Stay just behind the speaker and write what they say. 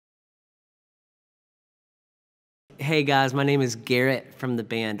Hey guys, my name is Garrett from the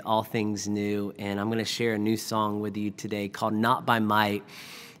band All Things New, and I'm going to share a new song with you today called Not by Might.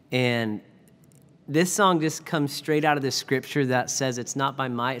 And this song just comes straight out of the scripture that says it's not by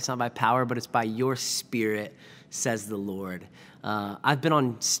might, it's not by power, but it's by your spirit, says the Lord. I've been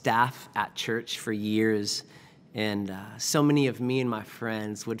on staff at church for years, and so many of me and my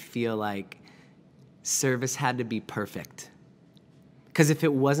friends would feel like service had to be perfect. Because if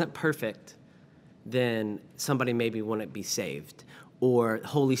it wasn't perfect, then somebody maybe wouldn't be saved, or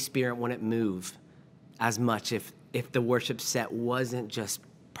Holy Spirit wouldn't move as much if the worship set wasn't just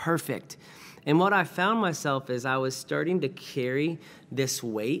perfect. And what I found myself is I was starting to carry this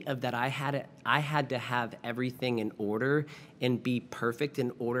weight of that I had to have everything in order and be perfect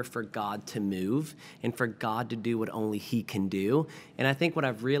in order for God to move and for God to do what only He can do. And I think what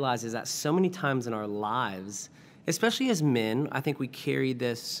I've realized is that so many times in our lives, especially as men, I think we carry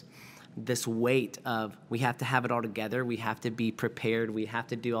this weight of we have to have it all together, we have to be prepared, we have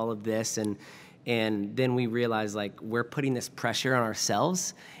to do all of this, and then we realize like we're putting this pressure on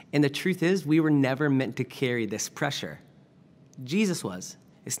ourselves. And the truth is, we were never meant to carry this pressure. Jesus was.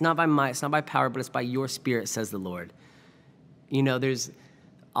 It's not by might, it's not by power, but it's by your spirit, says the Lord. You know,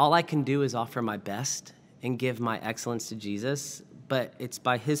 all I can do is offer my best and give my excellence to Jesus, but it's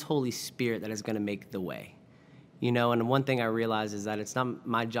by His Holy Spirit that is going to make the way. You know, and one thing I realize is that it's not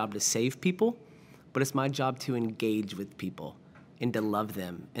my job to save people, but it's my job to engage with people and to love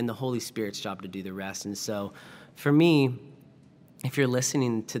them, and the Holy Spirit's job to do the rest. And so for me, if you're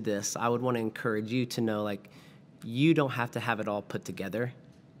listening to this, I would want to encourage you to know, like, you don't have to have it all put together.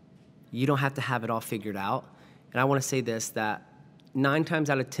 You don't have to have it all figured out. And I want to say this, that 9 times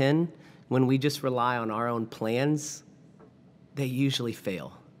out of 10, when we just rely on our own plans, they usually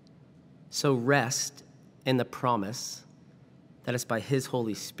fail. So rest in the promise that it's by His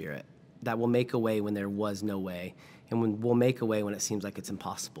Holy Spirit that will make a way when there was no way, and will make a way when it seems like it's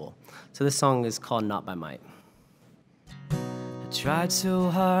impossible. So this song is called Not by Might. I tried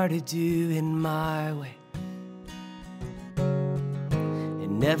so hard to do it my way. It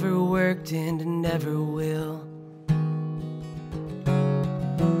never worked and it never will.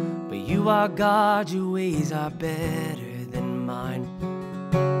 But you are God, your ways are better than mine.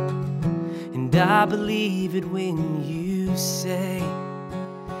 And I believe it when you say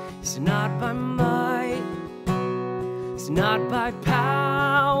it's not by might, it's not by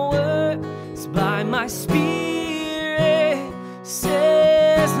power, it's by my spirit,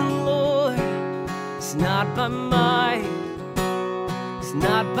 says the Lord. It's not by might, it's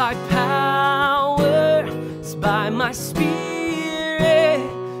not by power, it's by my spirit,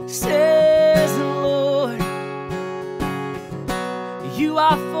 says the Lord. You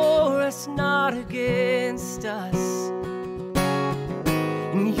are for us, not against us,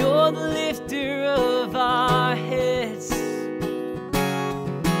 and you're the lifter of our heads.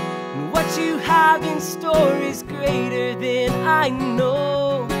 And what you have in store is greater than I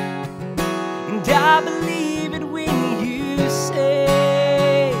know, and I believe it when you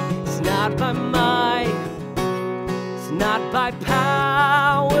say it's not by might, it's not by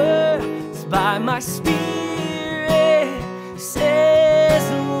power, it's by my spirit, says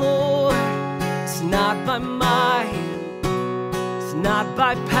the Lord. It's not by might, it's not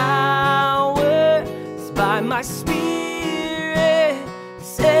by power, it's by my spirit,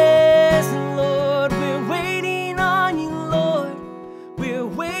 says the Lord. We're waiting on you, Lord. We're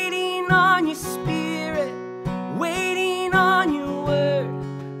waiting on your spirit, waiting on your word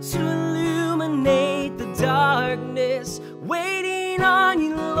to illuminate the darkness. Waiting on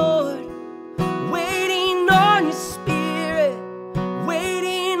you, Lord. Waiting on your spirit,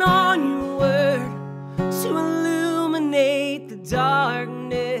 waiting on your word to illuminate the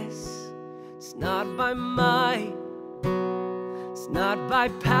darkness. It's not by might, it's not by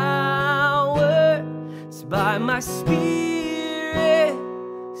power, it's by my spirit,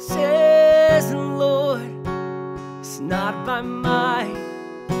 says the Lord. It's not by might,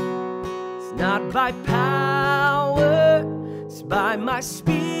 it's not by power, it's by my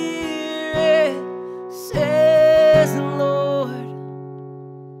spirit, says